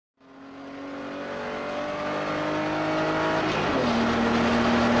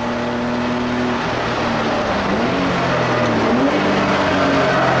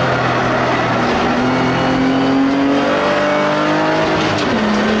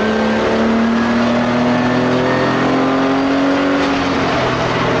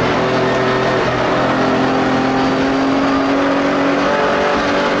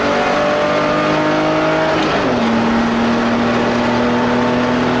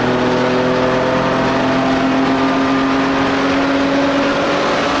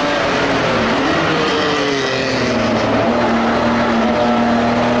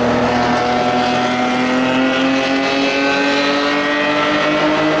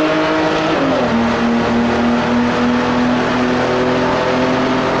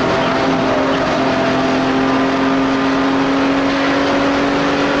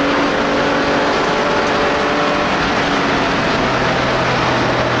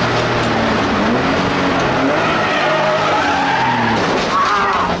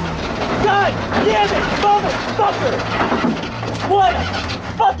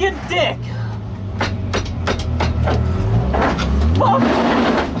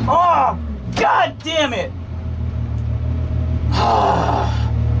God damn it! Oh.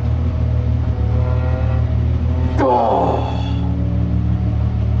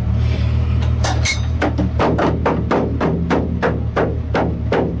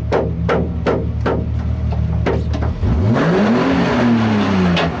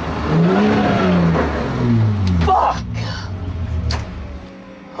 Fuck!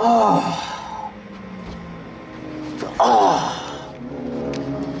 Oh. Oh.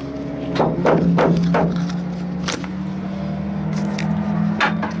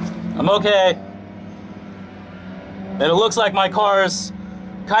 I'm okay. And it looks like my car's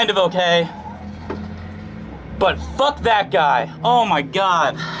kind of okay. But fuck that guy. Oh my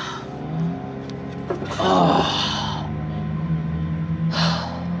God. Oh.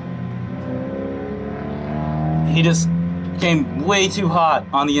 He just came way too hot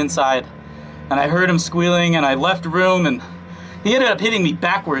on the inside. And I heard him squealing and I left the room and he ended up hitting me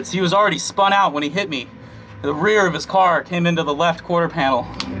backwards. He was already spun out when he hit me. The rear of his car came into the left quarter panel.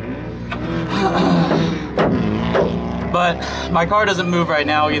 But my car doesn't move right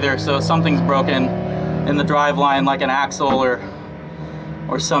now either, so something's broken in the drive line, like an axle or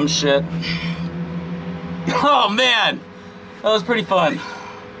some shit. Oh man, that was pretty fun.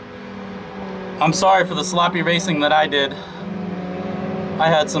 I'm sorry for the sloppy racing that I did. I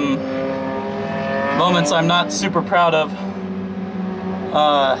had some moments I'm not super proud of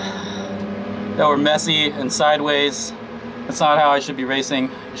that were messy and sideways. That's not how I should be racing.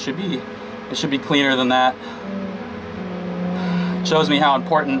 It should be cleaner than that. It shows me how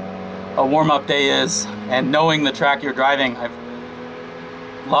important a warm-up day is, and knowing the track you're driving. I've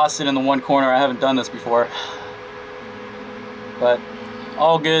lost it in the one corner. I haven't done this before, but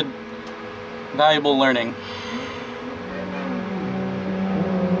all good, valuable learning.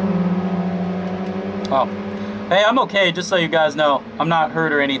 Oh, hey, I'm okay, just so you guys know. I'm not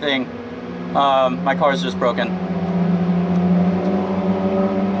hurt or anything. My car's just broken.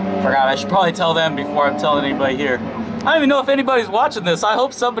 Forgot, I should probably tell them before I'm telling anybody here. I don't even know if anybody's watching this. I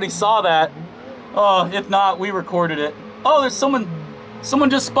hope somebody saw that. Oh, if not, we recorded it. Oh, there's someone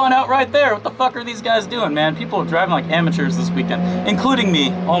just spun out right there. What the fuck are these guys doing, man? People are driving like amateurs this weekend, including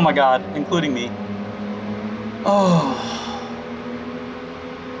me. Oh my God, including me. Oh.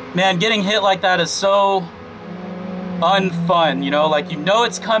 Man, getting hit like that is so unfun, you know? Like, you know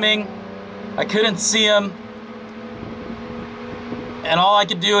it's coming. I couldn't see him. And all I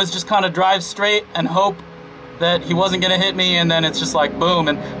could do is just kind of drive straight and hope that he wasn't gonna hit me, and then it's just like boom.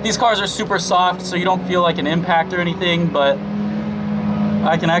 And these cars are super soft, so you don't feel like an impact or anything, but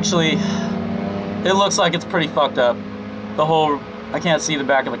I can actually, it looks like it's pretty fucked up. The whole, I can't see the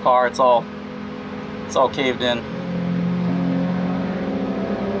back of the car, it's all caved in.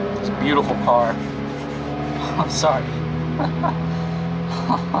 It's a beautiful car. I'm sorry.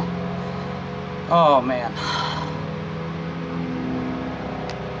 Oh man.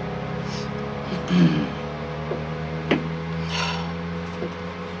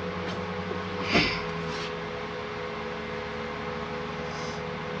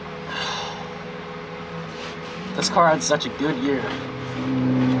 This car had such a good year.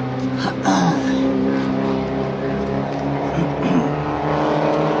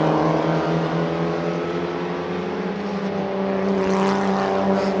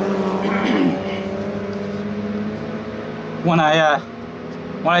 When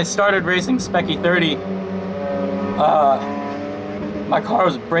I started racing SpecE30, my car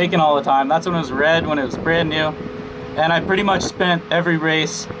was braking all the time. That's when it was red, when it was brand new. And I pretty much spent every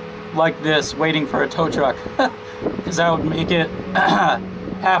race like this, waiting for a tow truck. Because I would make it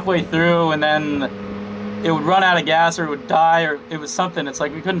halfway through and then it would run out of gas or it would die or it was something. It's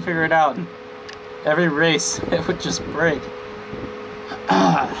like we couldn't figure it out. And every race, it would just break.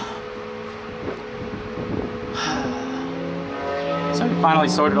 So we finally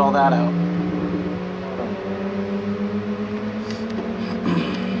sorted all that out.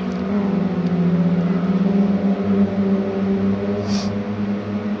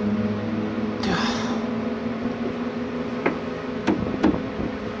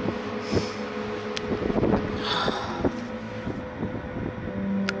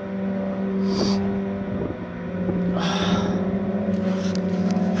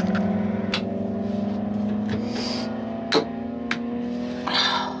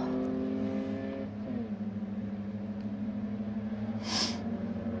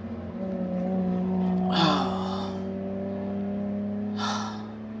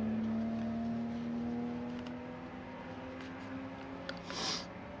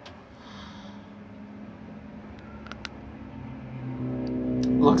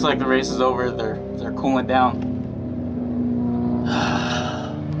 Looks like the race is over. They're cooling down.